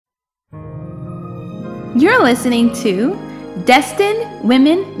You're listening to Destined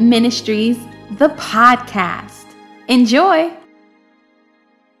Women Ministries, the podcast. Enjoy.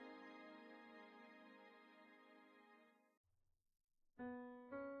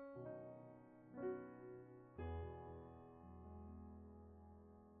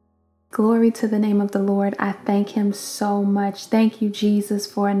 Glory to the name of the Lord. I thank him so much. Thank you, Jesus,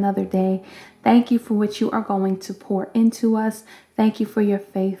 for another day. Thank you for what you are going to pour into us. Thank you for your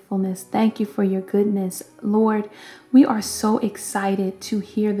faithfulness. Thank you for your goodness. Lord, we are so excited to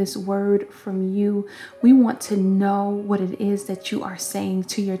hear this word from you. We want to know what it is that you are saying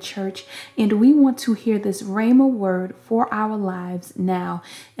to your church, and we want to hear this rhema word for our lives now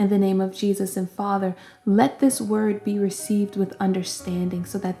in the name of Jesus. And Father, let this word be received with understanding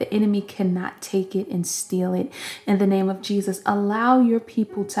so that the enemy cannot take it and steal it. In the name of Jesus, allow your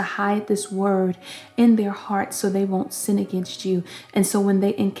people to hide this word in their hearts so they won't sin against you. And so when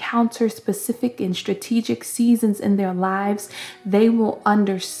they encounter specific and strategic seasons in their lives, they will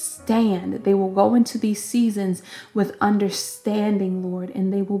understand. They will go into these seasons with understanding, Lord,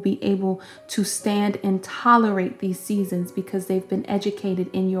 and they will be able to stand and tolerate these seasons because they've been educated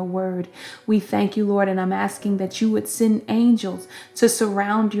in your word. We thank you, Lord, and I'm asking that you would send angels to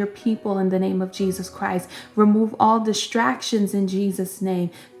surround your people in the name of Jesus Christ. Remove all distractions in Jesus' name.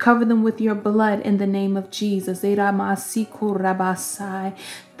 Cover them with your blood in the name of Jesus.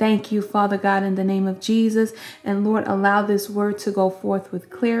 Thank you, Father God, in the name of Jesus. And Lord, allow this word to go forth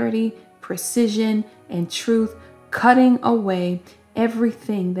with clarity, precision, and truth, cutting away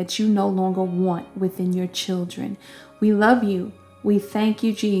everything that you no longer want within your children. We love you. We thank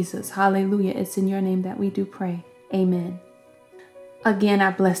you, Jesus. Hallelujah. It's in your name that we do pray. Amen. Again, I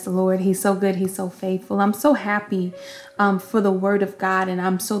bless the Lord. He's so good. He's so faithful. I'm so happy for the word of God, and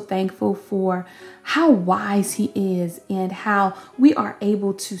I'm so thankful for how wise he is and how we are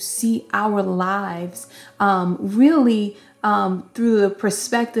able to see our lives really through the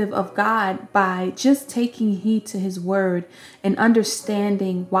perspective of God by just taking heed to his word and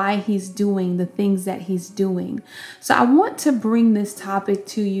understanding why he's doing the things that he's doing. So I want to bring this topic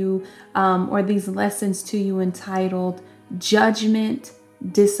to you or these lessons to you entitled Judgment,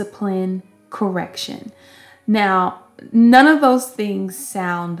 Discipline, Correction. Now, none of those things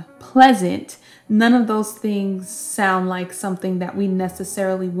sound pleasant. None of those things sound like something that we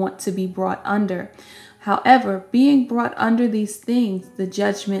necessarily want to be brought under. However, being brought under these things, the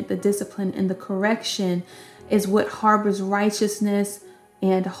judgment, the discipline, and the correction is what harbors righteousness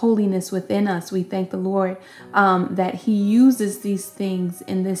and holiness within us. We thank the Lord that he uses these things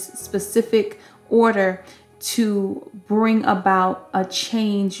in this specific order to bring about a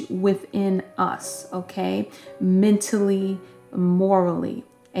change within us, okay? Mentally, morally.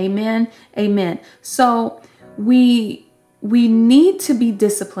 Amen. Amen. So we need to be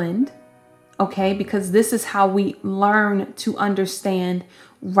disciplined, okay? Because this is how we learn to understand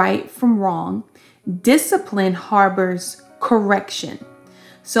right from wrong. Discipline harbors correction.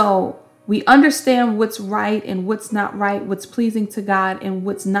 So we understand what's right and what's not right, what's pleasing to God and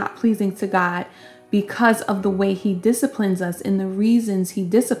what's not pleasing to God, because of the way he disciplines us and the reasons he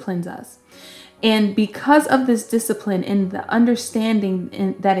disciplines us. And because of this discipline and the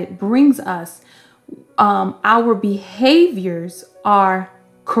understanding that it brings us, our behaviors are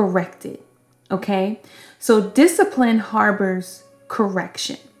corrected. Okay? So discipline harbors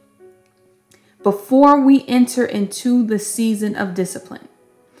correction. Before we enter into the season of discipline,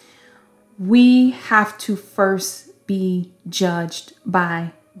 we have to first be judged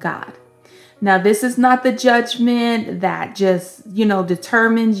by God. Now, this is not the judgment that just,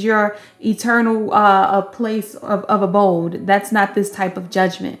 determines your eternal place of abode. That's not this type of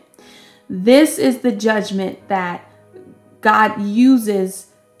judgment. This is the judgment that God uses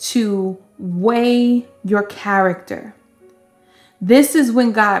to weigh your character. This is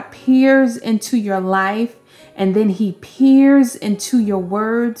when God peers into your life, and then he peers into your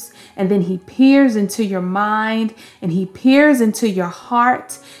words, and then he peers into your mind, and he peers into your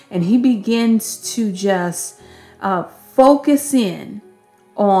heart, and he begins to just focus in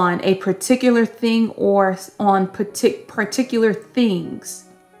on a particular thing or on particular things.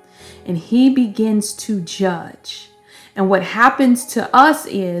 And he begins to judge. And what happens to us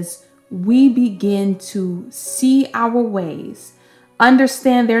is we begin to see our ways,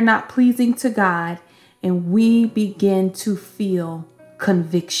 understand they're not pleasing to God, and we begin to feel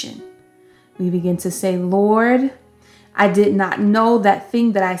conviction. We begin to say, Lord, I did not know that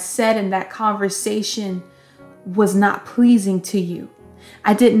thing that I said in that conversation was not pleasing to you.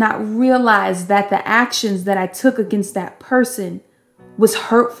 I did not realize that the actions that I took against that person was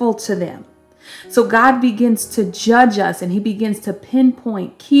hurtful to them. So God begins to judge us, and he begins to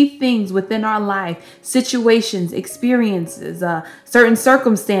pinpoint key things within our life, situations, experiences, certain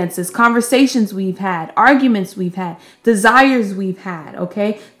circumstances, conversations we've had, arguments we've had, desires we've had,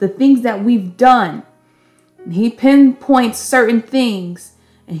 okay? The things that we've done. And he pinpoints certain things,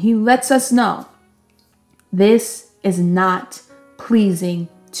 and he lets us know this is not pleasing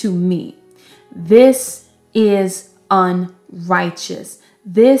to me. This is unrighteous.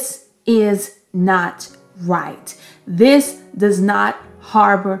 This is not right. This does not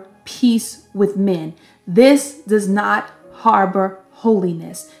harbor peace with men. This does not harbor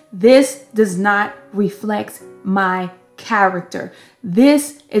holiness. This does not reflect my character.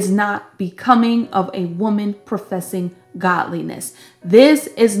 This is not becoming of a woman professing godliness. This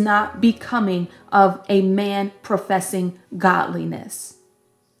is not becoming of a man professing godliness.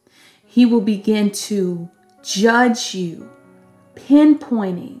 He will begin to judge you,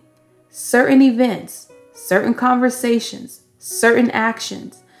 pinpointing certain events, certain conversations, certain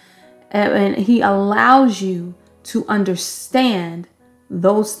actions, and he allows you to understand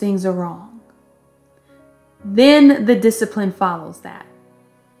those things are wrong. Then the discipline follows that,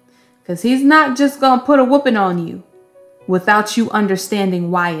 because he's not just going to put a whooping on you without you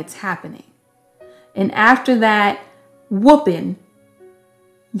understanding why it's happening. And after that whooping,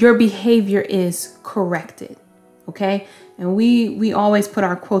 your behavior is corrected. Okay? And we always put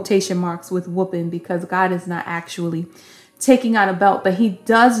our quotation marks with whooping, because God is not actually taking out a belt, but he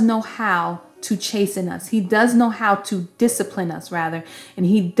does know how to chasten us. He does know how to discipline us, rather, and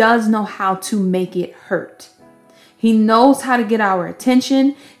he does know how to make it hurt. He knows how to get our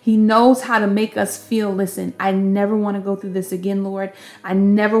attention. He knows how to make us feel, listen, I never want to go through this again, Lord. I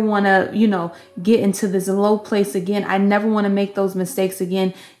never want to, get into this low place again. I never want to make those mistakes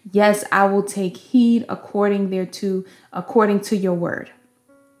again. Yes, I will take heed according to your word.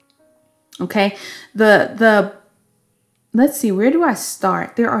 Okay. Let's see, where do I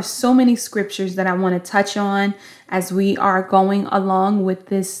start? There are so many scriptures that I want to touch on as we are going along with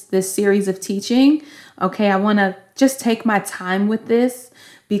this series of teaching. Okay, I want to just take my time with this,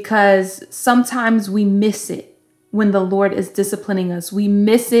 because sometimes we miss it when the Lord is disciplining us. We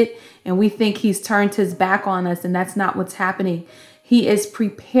miss it and we think he's turned his back on us, and that's not what's happening. He is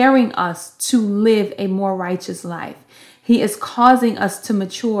preparing us to live a more righteous life. He is causing us to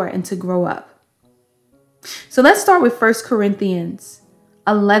mature and to grow up. So let's start with 1 Corinthians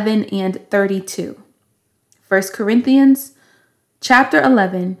 11 and 32. 1 Corinthians chapter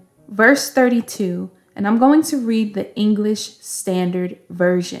 11, verse 32. And I'm going to read the English Standard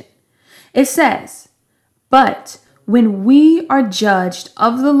Version. It says, "But when we are judged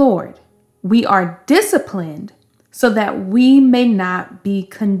of the Lord, we are disciplined so that we may not be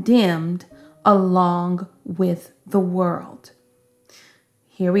condemned along with the world."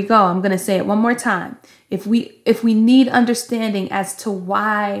 Here we go. I'm going to say it one more time. If we need understanding as to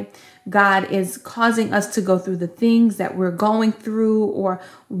why God is causing us to go through the things that we're going through, or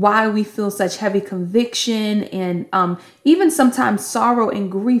why we feel such heavy conviction and even sometimes sorrow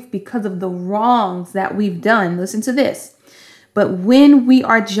and grief because of the wrongs that we've done. Listen to this. "But when we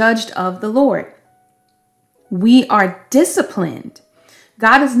are judged of the Lord, we are disciplined."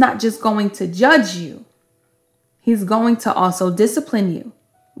 God is not just going to judge you. He's going to also discipline you.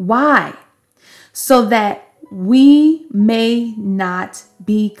 Why? So that we may not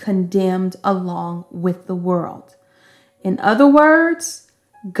be condemned along with the world. In other words,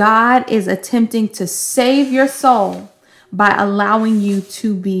 God is attempting to save your soul by allowing you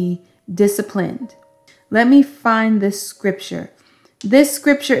to be disciplined. Let me find this scripture. This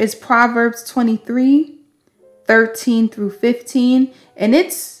scripture is Proverbs 23, 13 through 15, and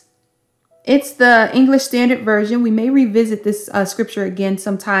it's the English Standard Version. We may revisit this scripture again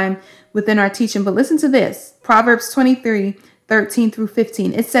sometime within our teaching, but listen to this. Proverbs 23, 13 through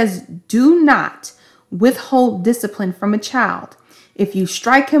 15. It says, "Do not withhold discipline from a child. If you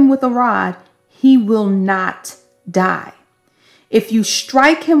strike him with a rod, he will not die. If you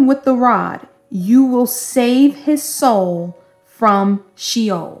strike him with the rod, you will save his soul from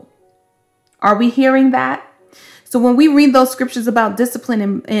Sheol." Are we hearing that? So when we read those scriptures about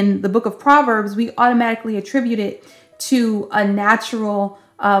discipline in the book of Proverbs, we automatically attribute it to a natural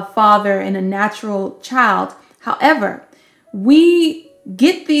father and a natural child. However, we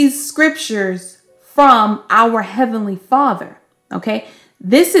get these scriptures from our Heavenly Father. Okay,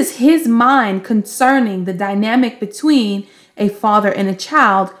 this is his mind concerning the dynamic between a father and a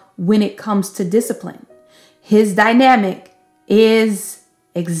child when it comes to discipline. His dynamic is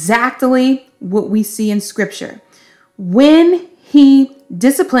exactly what we see in scripture. When he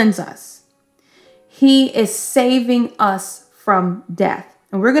disciplines us, he is saving us from death.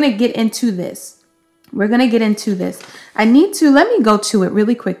 And we're going to get into this. Let me go to it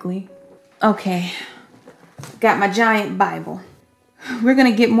really quickly. Okay. Got my giant Bible. We're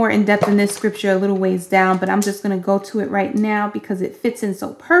going to get more in depth in this scripture a little ways down, but I'm just going to go to it right now because it fits in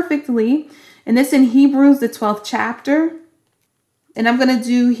so perfectly. And this in Hebrews, the 12th chapter. And I'm going to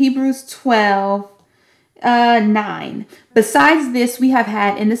do Hebrews 12, 9. Besides this, we have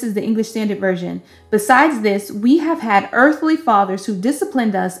had, and this is the English Standard Version. Besides this, we have had earthly fathers who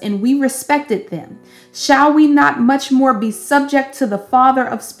disciplined us, and we respected them. Shall we not much more be subject to the Father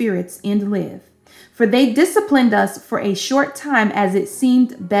of spirits and live? For they disciplined us for a short time as it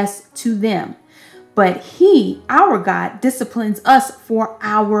seemed best to them. But he, our God, disciplines us for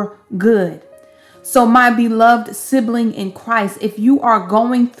our good. So my beloved sibling in Christ, if you are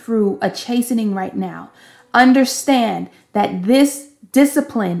going through a chastening right now, understand that this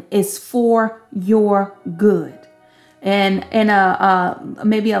discipline is for your good. And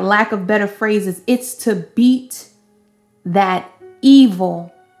maybe a lack of better phrases, it's to beat that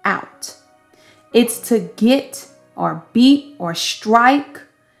evil out. It's to get or beat or strike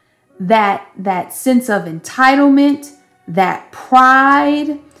that sense of entitlement, that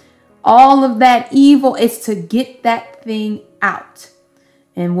pride, all of that evil. Is to get that thing out.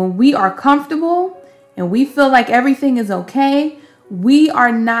 And when we are comfortable and we feel like everything is okay, we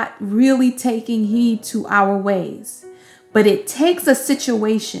are not really taking heed to our ways. But it takes a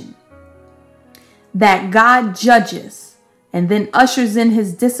situation that God judges and then ushers in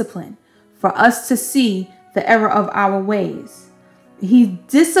his discipline for us to see the error of our ways. He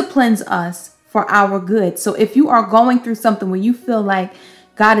disciplines us for our good. So if you are going through something where you feel like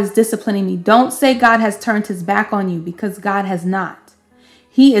God is disciplining me, don't say God has turned his back on you, because God has not.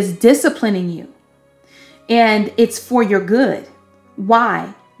 He is disciplining you. And it's for your good.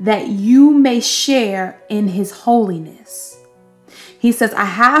 Why? That you may share in his holiness. He says, I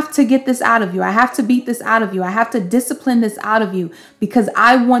have to get this out of you. I have to beat this out of you. I have to discipline this out of you because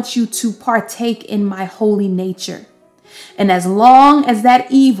I want you to partake in my holy nature. And as long as that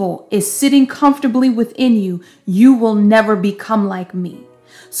evil is sitting comfortably within you, you will never become like me.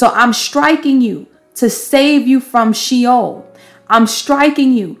 So I'm striking you to save you from Sheol. I'm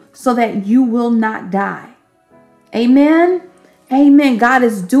striking you so that you will not die. Amen. Amen. God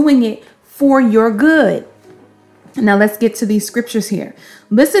is doing it for your good. Now let's get to these scriptures here.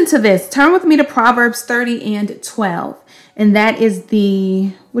 Listen to this. Turn with me to Proverbs 30 and 12. And that is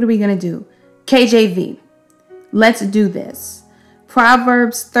what are we going to do? KJV. Let's do this.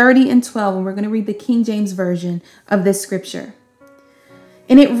 Proverbs 30 and 12. And we're going to read the King James Version of this scripture.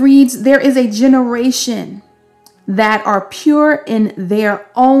 And it reads, there is a generation that are pure in their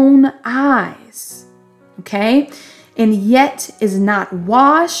own eyes. Okay. And yet is not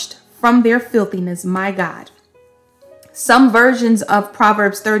washed from their filthiness. My God. Some versions of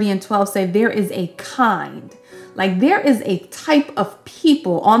Proverbs 30 and 12 say there is a kind, like there is a type of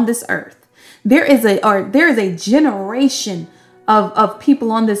people on this earth. There is a generation of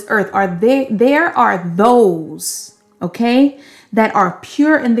people on this earth. There are those, okay, that are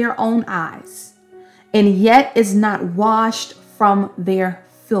pure in their own eyes and yet is not washed from their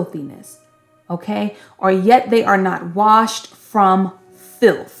filthiness. Okay. Or yet they are not washed from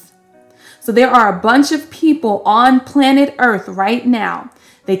filth. So there are a bunch of people on planet Earth right now.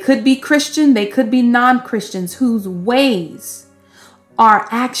 They could be Christian, they could be non-Christians, whose ways are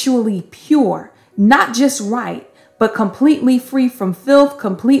actually pure, not just right, but completely free from filth,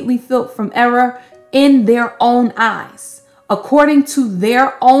 completely free from error in their own eyes. According to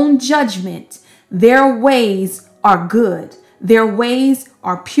their own judgment, their ways are good. Their ways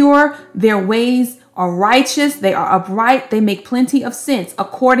are pure. Their ways are righteous, they are upright, they make plenty of sense.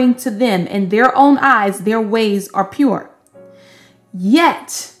 According to them, in their own eyes, their ways are pure.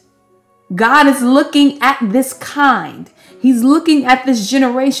 Yet, God is looking at this kind. He's looking at this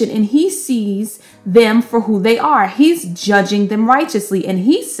generation and he sees them for who they are. He's judging them righteously. And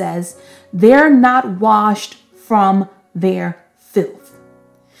he says they're not washed from their filth.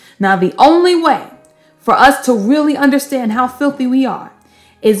 Now, the only way for us to really understand how filthy we are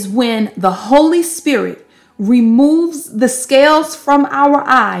is when the Holy Spirit removes the scales from our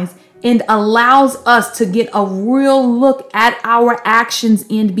eyes and allows us to get a real look at our actions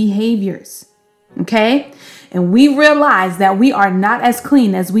and behaviors. Okay? And we realize that we are not as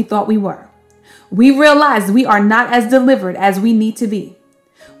clean as we thought we were. We realize we are not as delivered as we need to be.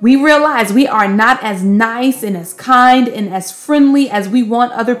 We realize we are not as nice and as kind and as friendly as we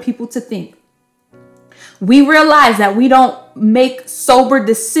want other people to think. We realize that we don't make sober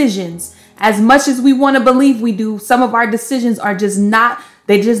decisions as much as we want to believe we do. Some of our decisions are just not,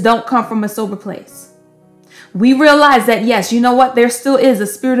 they just don't come from a sober place. We realize that, yes, you know what? There still is a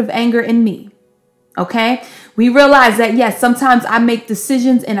spirit of anger in me. Okay. We realize that, yes, sometimes I make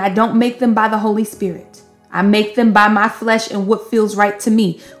decisions and I don't make them by the Holy Spirit. I make them by my flesh and what feels right to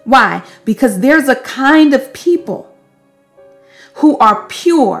me. Why? Because there's a kind of people who are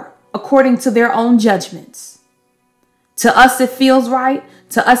pure according to their own judgments. To us, it feels right.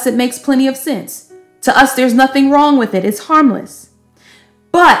 To us, it makes plenty of sense. To us, there's nothing wrong with it. It's harmless.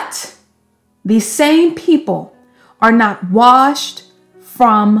 But these same people are not washed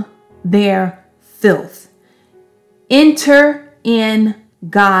from their filth. Enter in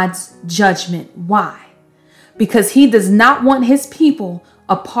God's judgment. Why? Because he does not want his people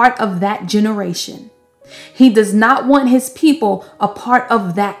a part of that generation. He does not want his people a part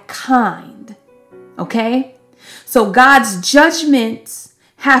of that kind. Okay? So God's judgments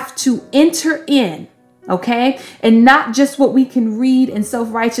have to enter in. Okay. And not just what we can read and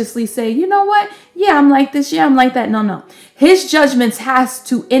self-righteously say, you know what? Yeah, I'm like this. Yeah, I'm like that. No. His judgments has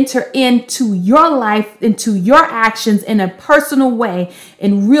to enter into your life, into your actions in a personal way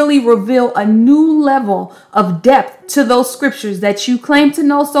and really reveal a new level of depth to those scriptures that you claim to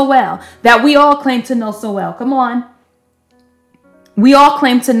know so well, that we all claim to know so well. Come on. We all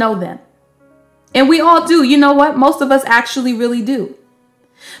claim to know them. And we all do. You know what? Most of us actually really do.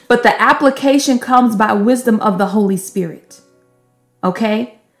 But the application comes by wisdom of the Holy Spirit.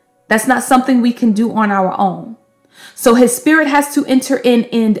 Okay? That's not something we can do on our own. So his spirit has to enter in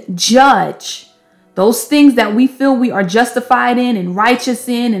and judge those things that we feel we are justified in and righteous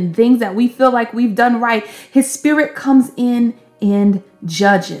in and things that we feel like we've done right. His spirit comes in and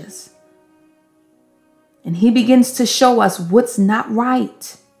judges. And he begins to show us what's not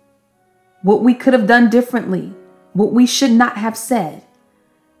right, what we could have done differently, what we should not have said.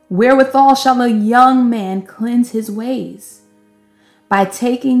 Wherewithal shall a young man cleanse his ways? By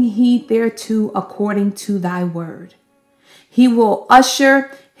taking heed thereto according to thy word. He will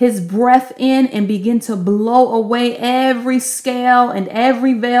usher his breath in and begin to blow away every scale and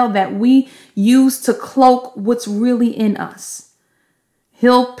every veil that we use to cloak what's really in us.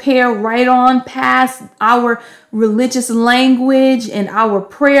 He'll pare right on past our religious language and our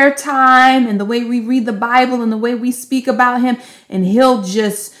prayer time and the way we read the Bible and the way we speak about him. And he'll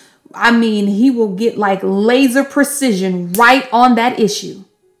just, he will get like laser precision right on that issue.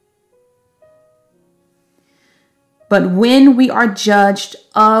 But when we are judged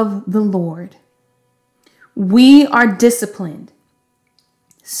of the Lord, we are disciplined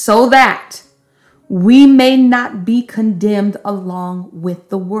so that we may not be condemned along with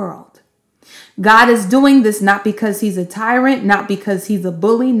the world. God is doing this not because he's a tyrant, not because he's a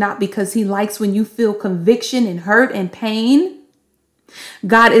bully, not because he likes when you feel conviction and hurt and pain.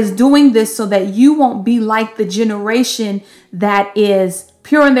 God is doing this so that you won't be like the generation that is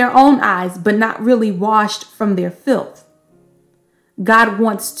pure in their own eyes, but not really washed from their filth. God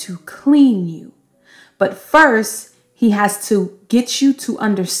wants to clean you. But first, he has to get you to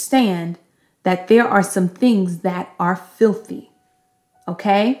understand that there are some things that are filthy.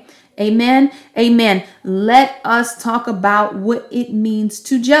 Okay? Amen. Amen. Let us talk about what it means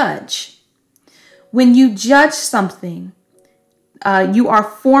to judge. When you judge something, you are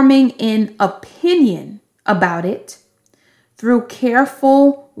forming an opinion about it through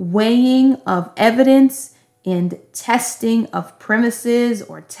careful weighing of evidence and testing of premises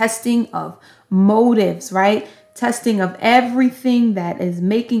or testing of motives, right? Testing of everything that is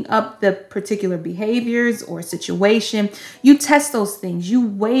making up the particular behaviors or situation. You test those things. You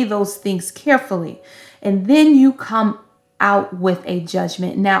weigh those things carefully. And then you come out with a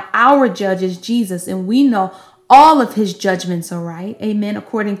judgment. Now, our judge is Jesus, and we know all of his judgments are right. Amen.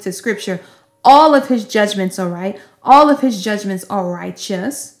 According to scripture, all of his judgments are right. All of his judgments are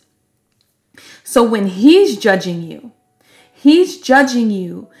righteous. So when he's judging you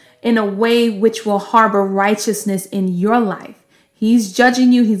in a way which will harbor righteousness in your life. He's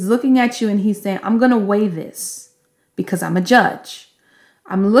judging you. He's looking at you and he's saying, I'm going to weigh this because I'm a judge.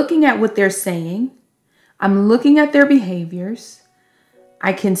 I'm looking at what they're saying. I'm looking at their behaviors.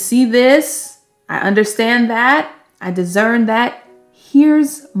 I can see this. I understand that. I discern that.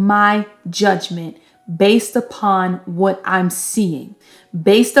 Here's my judgment based upon what I'm seeing,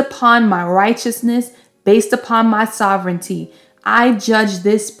 based upon my righteousness, based upon my sovereignty. I judge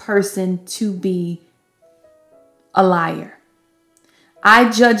this person to be a liar. I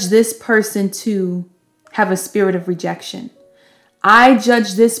judge this person to have a spirit of rejection. I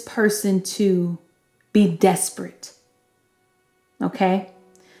judge this person to be desperate. Okay?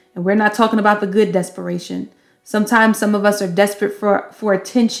 And we're not talking about the good desperation. Sometimes some of us are desperate for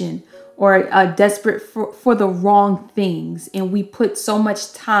attention or desperate for the wrong things. And we put so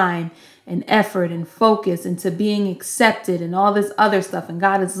much time and effort and focus into being accepted and all this other stuff. And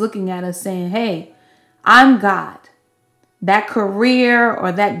God is looking at us saying, hey, I'm God. That career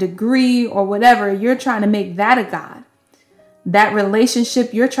or that degree or whatever, you're trying to make that a God. That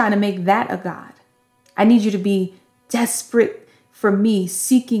relationship, you're trying to make that a God. I need you to be desperate for me,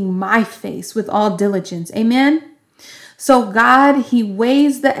 seeking my face with all diligence. Amen. So God, he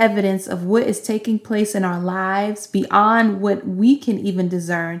weighs the evidence of what is taking place in our lives beyond what we can even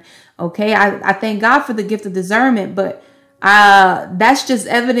discern. Okay. I thank God for the gift of discernment, but that's just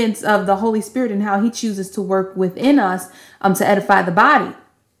evidence of the Holy Spirit and how he chooses to work within us to edify the body.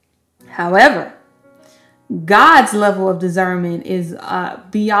 However, God's level of discernment is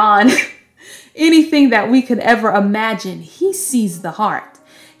beyond anything that we could ever imagine. He sees the heart.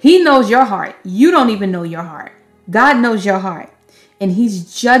 He knows your heart. You don't even know your heart. God knows your heart, and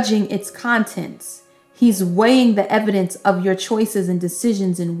he's judging its contents. He's weighing the evidence of your choices and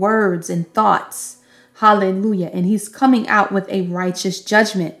decisions and words and thoughts. Hallelujah. And he's coming out with a righteous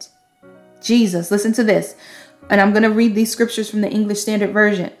judgment. Jesus, listen to this. And I'm going to read these scriptures from the English Standard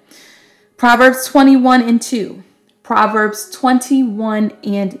Version. Proverbs 21:2. Proverbs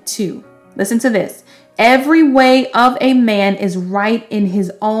 21:2. Listen to this. Every way of a man is right in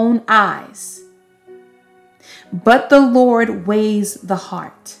his own eyes, but the Lord weighs the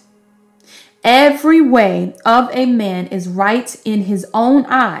heart. Every way of a man is right in his own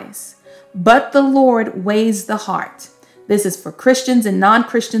eyes, but the Lord weighs the heart. This is for Christians and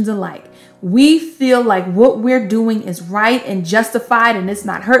non-Christians alike. We feel like what we're doing is right and justified and it's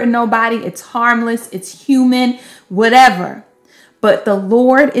not hurting nobody. It's harmless. It's human, whatever. But the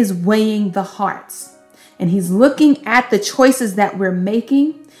Lord is weighing the hearts, and he's looking at the choices that we're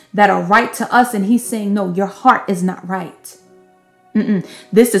making that are right to us. And he's saying, no, your heart is not right.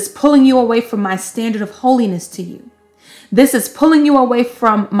 This is pulling you away from my standard of holiness to you. This is pulling you away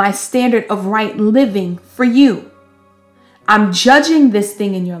from my standard of right living for you. I'm judging this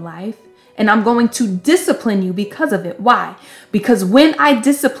thing in your life, and I'm going to discipline you because of it. Why? Because when I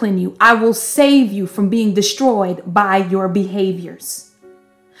discipline you, I will save you from being destroyed by your behaviors.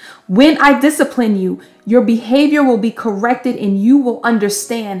 When I discipline you, your behavior will be corrected and you will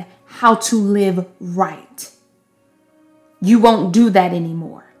understand how to live right. You won't do that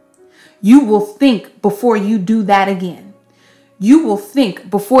anymore. You will think before you do that again. You will think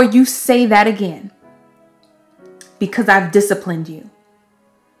before you say that again, because I've disciplined you.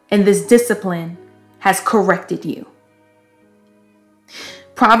 And this discipline has corrected you.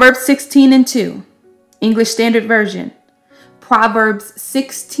 Proverbs 16:2, English Standard Version. Proverbs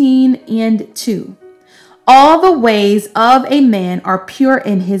 16:2. All the ways of a man are pure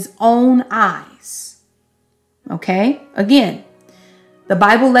in his own eyes. Okay? Again, the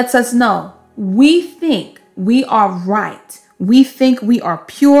Bible lets us know we think we are right. We think we are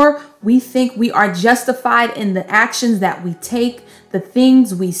pure. We think we are justified in the actions that we take, the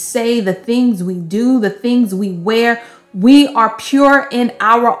things we say, the things we do, the things we wear. We are pure in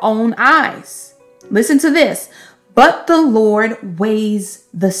our own eyes. Listen to this. But the Lord weighs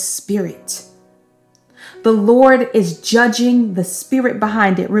the spirit. The Lord is judging the spirit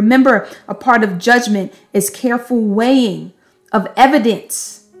behind it. Remember, a part of judgment is careful weighing of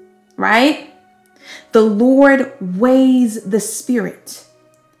evidence, right? The Lord weighs the spirit.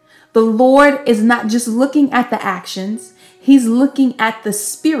 The Lord is not just looking at the actions. He's looking at the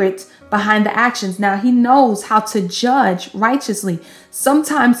spirit behind the actions. Now, he knows how to judge righteously.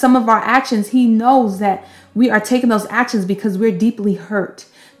 Sometimes some of our actions, he knows that we are taking those actions because we're deeply hurt,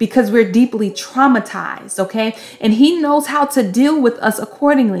 because we're deeply traumatized, okay? And he knows how to deal with us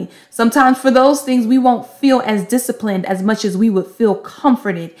accordingly. Sometimes for those things, we won't feel as disciplined as much as we would feel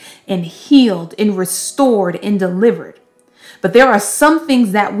comforted and healed and restored and delivered. But there are some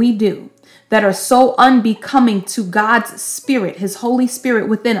things that we do that are so unbecoming to God's spirit, his Holy Spirit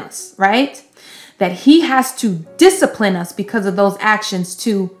within us, right? That he has to discipline us because of those actions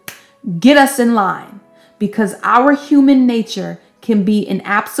to get us in line. Because our human nature can be an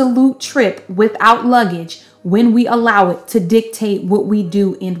absolute trip without luggage when we allow it to dictate what we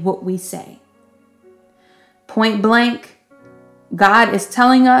do and what we say. Point blank, God is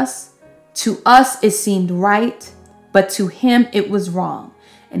telling us, to us it seemed right, but to him it was wrong.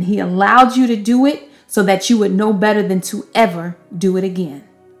 And he allowed you to do it so that you would know better than to ever do it again.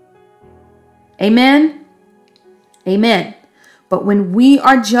 Amen. Amen. But when we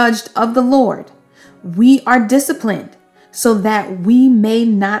are judged of the Lord, we are disciplined so that we may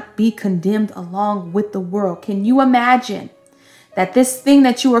not be condemned along with the world. Can you imagine that this thing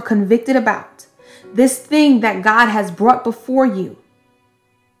that you are convicted about, this thing that God has brought before you,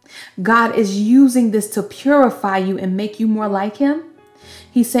 God is using this to purify you and make you more like him?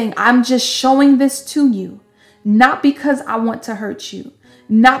 He's saying, I'm just showing this to you, not because I want to hurt you,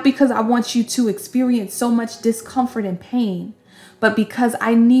 not because I want you to experience so much discomfort and pain, but because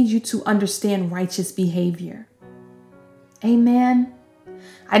I need you to understand righteous behavior. Amen.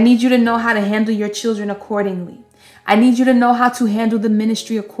 I need you to know how to handle your children accordingly. I need you to know how to handle the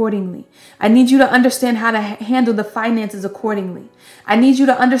ministry accordingly. I need you to understand how to handle the finances accordingly. I need you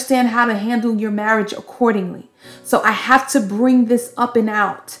to understand how to handle your marriage accordingly. So I have to bring this up and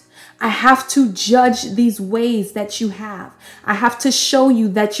out. I have to judge these ways that you have. I have to show you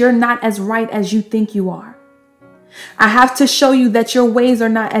that you're not as right as you think you are. I have to show you that your ways are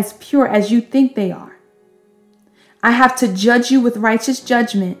not as pure as you think they are. I have to judge you with righteous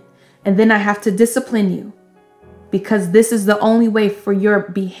judgment, and then I have to discipline you, because this is the only way for your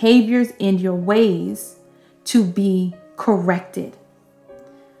behaviors and your ways to be corrected.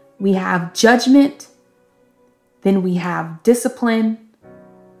 We have judgment, then we have discipline,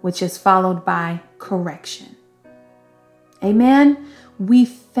 which is followed by correction. Amen. We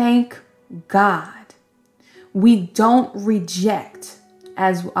thank God. We don't reject,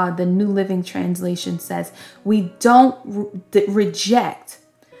 as the New Living Translation says, we don't reject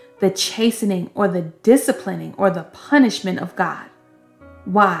the chastening or the disciplining or the punishment of God.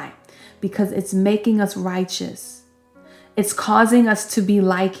 Why? Because it's making us righteous. It's causing us to be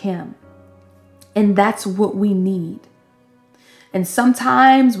like Him. And that's what we need. And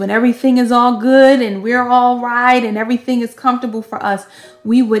sometimes when everything is all good and we're all right and everything is comfortable for us,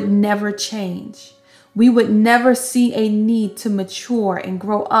 we would never change. We would never see a need to mature and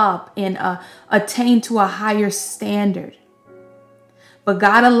grow up and attain to a higher standard. But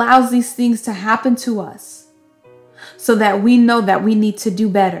God allows these things to happen to us so that we know that we need to do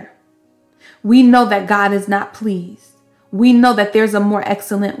better. We know that God is not pleased. We know that there's a more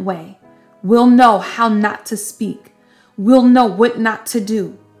excellent way. We'll know how not to speak. We'll know what not to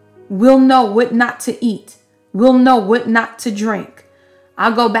do. We'll know what not to eat. We'll know what not to drink.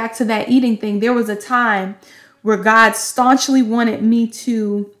 I'll go back to that eating thing. There was a time where God staunchly wanted me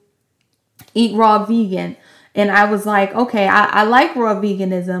to eat raw vegan. And I was like, okay, I like raw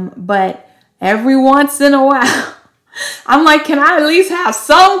veganism, but every once in a while, I'm like, can I at least have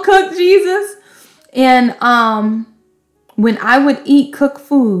some cooked, Jesus? And when I would eat cooked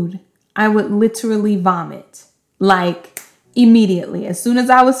food, I would literally vomit, like immediately. As soon as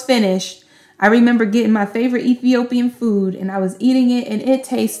I was finished, I remember getting my favorite Ethiopian food and I was eating it and it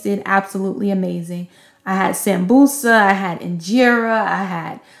tasted absolutely amazing. I had sambusa, I had injera, I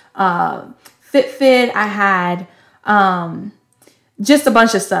had Fitfit, I had just a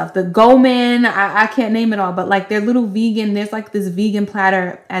bunch of stuff. The Gomen, I can't name it all, but like they're little vegan. There's like this vegan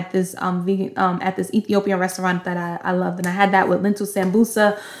platter at this at this Ethiopian restaurant that I loved, and I had that with lentil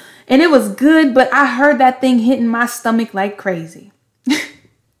sambusa, and it was good. But I heard that thing hitting my stomach like crazy.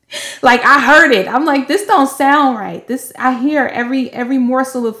 Like I heard it. I'm like, this don't sound right. I hear every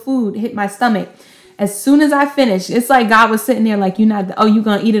morsel of food hit my stomach. As soon as I finished, it's like God was sitting there like, you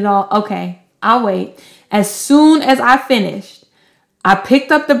gonna eat it all? Okay, I'll wait. As soon as I finished, I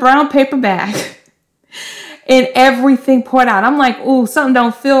picked up the brown paper bag and everything poured out. I'm like, ooh, something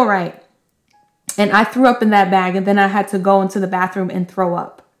don't feel right. And I threw up in that bag, and then I had to go into the bathroom and throw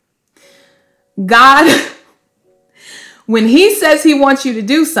up. God, when He says He wants you to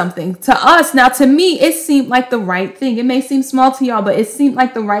do something to us, now to me, it seemed like the right thing. It may seem small to y'all, but it seemed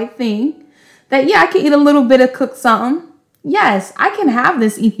like the right thing. That, yeah, I can eat a little bit of cooked something. Yes, I can have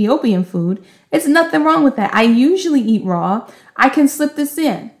this Ethiopian food. It's nothing wrong with that. I usually eat raw. I can slip this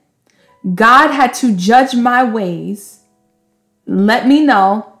in. God had to judge my ways. Let me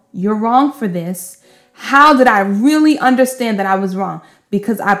know you're wrong for this. How did I really understand that I was wrong?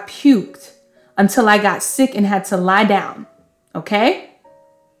 Because I puked until I got sick and had to lie down. Okay?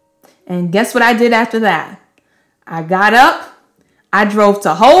 And guess what I did after that? I got up. I drove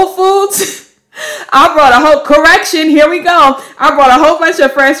to Whole Foods. I brought a whole correction. Here we go. I brought a whole bunch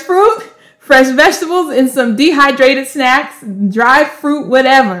of fresh fruit, fresh vegetables, and some dehydrated snacks, dried fruit,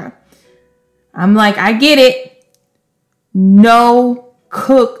 whatever. I'm like, I get it. No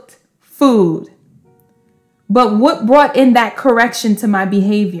cooked food. But what brought in that correction to my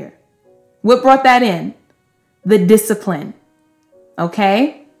behavior? What brought that in? The discipline.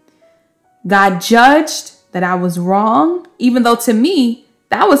 Okay? God judged that I was wrong, even though to me,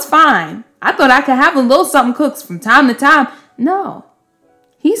 that was fine. I thought I could have a little something cooked from time to time. No.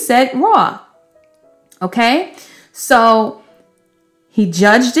 He said raw. Okay? So He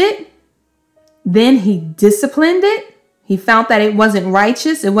judged it. Then He disciplined it. He found that it wasn't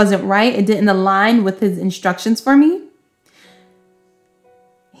righteous. It wasn't right. It didn't align with His instructions for me.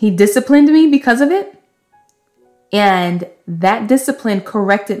 He disciplined me because of it. And that discipline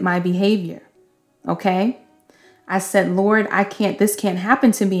corrected my behavior. Okay. I said, Lord, this can't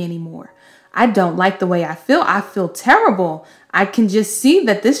happen to me anymore. I don't like the way I feel. I feel terrible. I can just see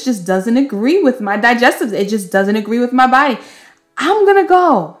that this just doesn't agree with my digestive. It just doesn't agree with my body. I'm going to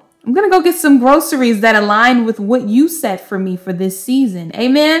go get some groceries that align with what you set for me for this season.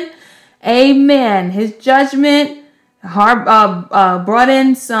 Amen. Amen. His judgment brought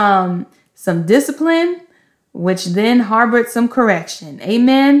in some discipline, which then harbored some correction.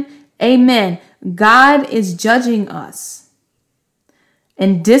 Amen. Amen. God is judging us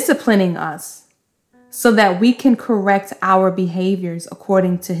and disciplining us so that we can correct our behaviors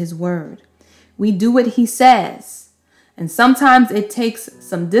according to his word. We do what he says. And sometimes it takes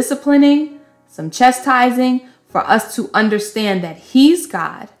some disciplining, some chastising for us to understand that he's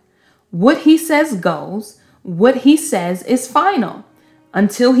God. What he says goes. What he says is final.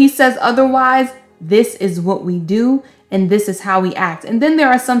 Until he says otherwise, this is what we do and this is how we act. And then there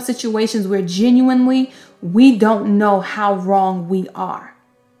are some situations where genuinely we don't know how wrong we are.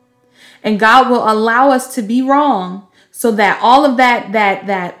 And God will allow us to be wrong so that all of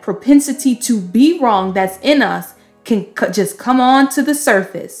that propensity to be wrong that's in us can just come on to the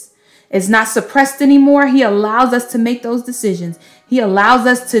surface. It's not suppressed anymore. He allows us to make those decisions. He allows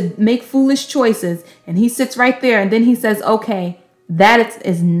us to make foolish choices. And he sits right there and then he says, okay, that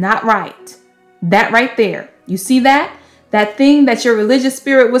is not right. That right there. You see that? That thing that your religious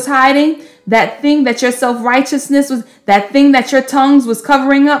spirit was hiding, that thing that your self-righteousness was, that thing that your tongues was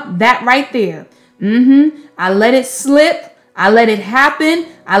covering up, that right there. I let it slip. I let it happen.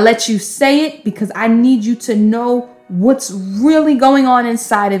 I let you say it because I need you to know what's really going on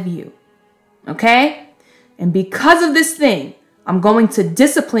inside of you. Okay? And because of this thing, I'm going to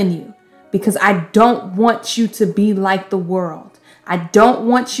discipline you because I don't want you to be like the world. I don't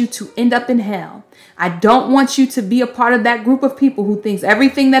want you to end up in hell. I don't want you to be a part of that group of people who thinks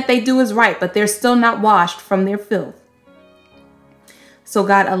everything that they do is right, but they're still not washed from their filth. So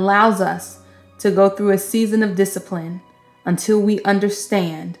God allows us to go through a season of discipline until we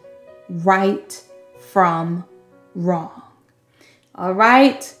understand right from wrong. All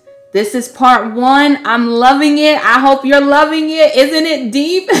right. This is part 1. I'm loving it. I hope you're loving it. Isn't it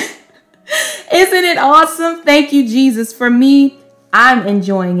deep? Isn't it awesome? Thank you, Jesus. For me, I'm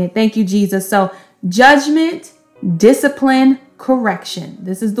enjoying it. Thank you, Jesus. So judgment, discipline, correction.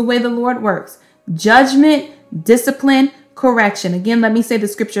 This is the way the Lord works. Judgment, discipline, correction. Again, let me say the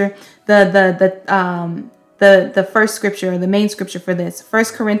scripture, the first scripture, the main scripture for this, 1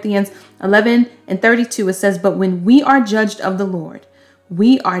 Corinthians 11:32. It says, but when we are judged of the Lord,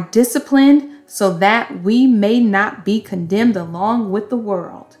 we are disciplined so that we may not be condemned along with the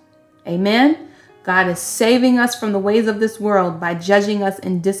world. Amen. God is saving us from the ways of this world by judging us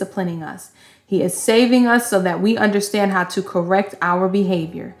and disciplining us. He is saving us so that we understand how to correct our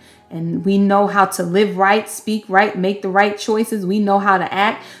behavior. And we know how to live right, speak right, make the right choices. We know how to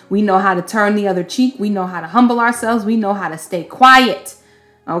act. We know how to turn the other cheek. We know how to humble ourselves. We know how to stay quiet.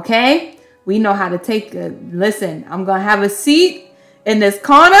 Okay? We know how to listen, I'm going to have a seat in this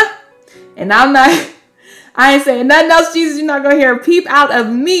corner. And I ain't saying nothing else, Jesus. You're not going to hear a peep out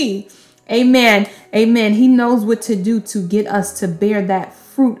of me. Amen. Amen. He knows what to do to get us to bear that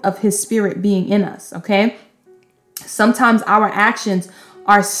fruit of his spirit being in us. Okay. Sometimes our actions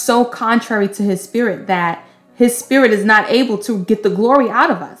are so contrary to his spirit that his spirit is not able to get the glory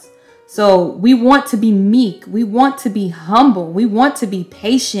out of us. So we want to be meek. We want to be humble. We want to be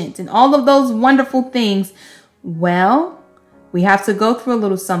patient and all of those wonderful things. Well, we have to go through a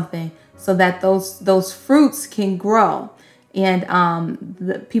little something so that those fruits can grow. And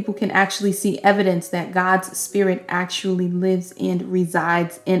the people can actually see evidence that God's spirit actually lives and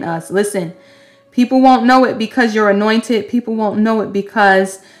resides in us. Listen, people won't know it because you're anointed. People won't know it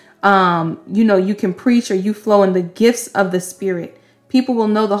because, you can preach or you flow in the gifts of the Spirit. People will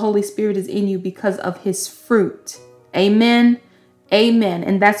know the Holy Spirit is in you because of his fruit. Amen. Amen.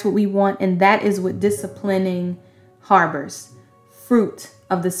 And that's what we want. And that is what disciplining harbors. Fruit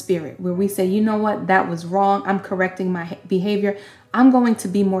of the Spirit, where we say, you know what, that was wrong. I'm correcting my behavior. I'm going to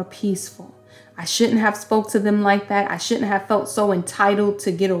be more peaceful. I shouldn't have spoke to them like that. I shouldn't have felt so entitled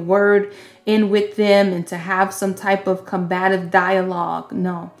to get a word in with them and to have some type of combative dialogue.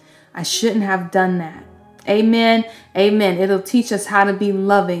 No, I shouldn't have done that. Amen. Amen. It'll teach us how to be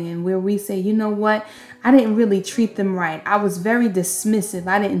loving, and where we say, you know what, I didn't really treat them right. I was very dismissive.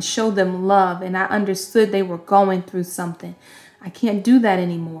 I didn't show them love, and I understood they were going through something. I can't do that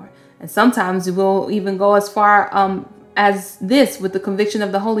anymore. And sometimes we'll even go as far as this with the conviction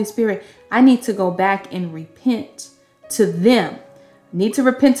of the Holy Spirit. I need to go back and repent to them. I need to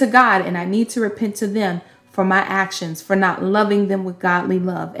repent to God, and I need to repent to them for my actions, for not loving them with godly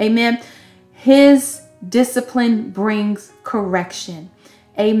love. Amen. His discipline brings correction.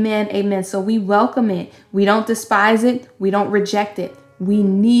 Amen. Amen. So we welcome it. We don't despise it. We don't reject it. We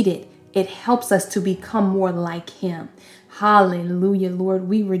need it. It helps us to become more like him. Hallelujah, Lord.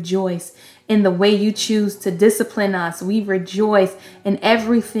 We rejoice in the way you choose to discipline us. We rejoice in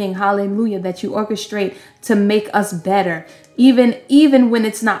everything, hallelujah, that you orchestrate to make us better. Even when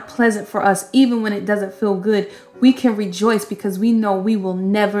it's not pleasant for us, even when it doesn't feel good, we can rejoice because we know we will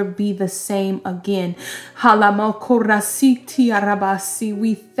never be the same again.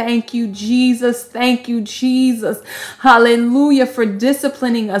 We thank you, Jesus. Thank you, Jesus. Hallelujah, for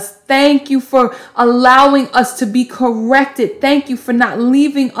disciplining us. Thank you for allowing us to be corrected. Thank you for not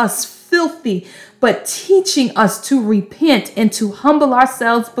leaving us filthy, but teaching us to repent and to humble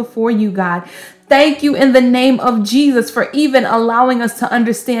ourselves before you, God. Thank you in the name of Jesus for even allowing us to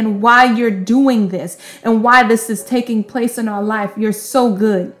understand why you're doing this and why this is taking place in our life. You're so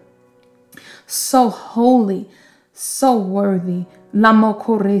good, so holy, so worthy.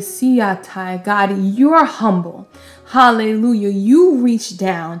 God, you're humble. Hallelujah. You reach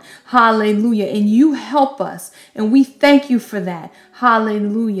down. Hallelujah. And you help us. And we thank you for that.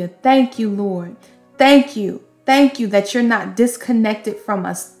 Hallelujah. Thank you, Lord. Thank you. Thank you that you're not disconnected from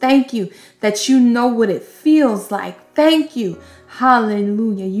us. Thank you that you know what it feels like. Thank you.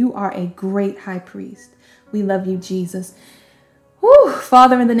 Hallelujah. You are a great high priest. We love you, Jesus. Whew.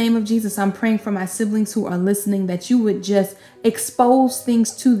 Father, in the name of Jesus, I'm praying for my siblings who are listening that you would just expose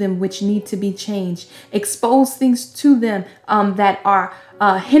things to them which need to be changed. Expose things to them that are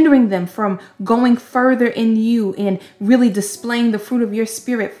hindering them from going further in you and really displaying the fruit of your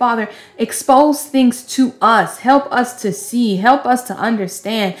spirit. Father, expose things to us. Help us to see. Help us to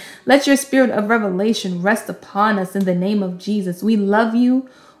understand. Let your spirit of revelation rest upon us in the name of Jesus. We love you.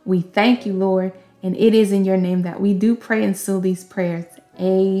 We thank you, Lord. And it is in your name that we do pray and seal these prayers.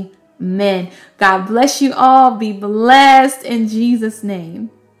 Amen. God bless you all. Be blessed in Jesus'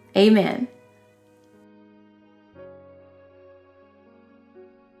 name. Amen.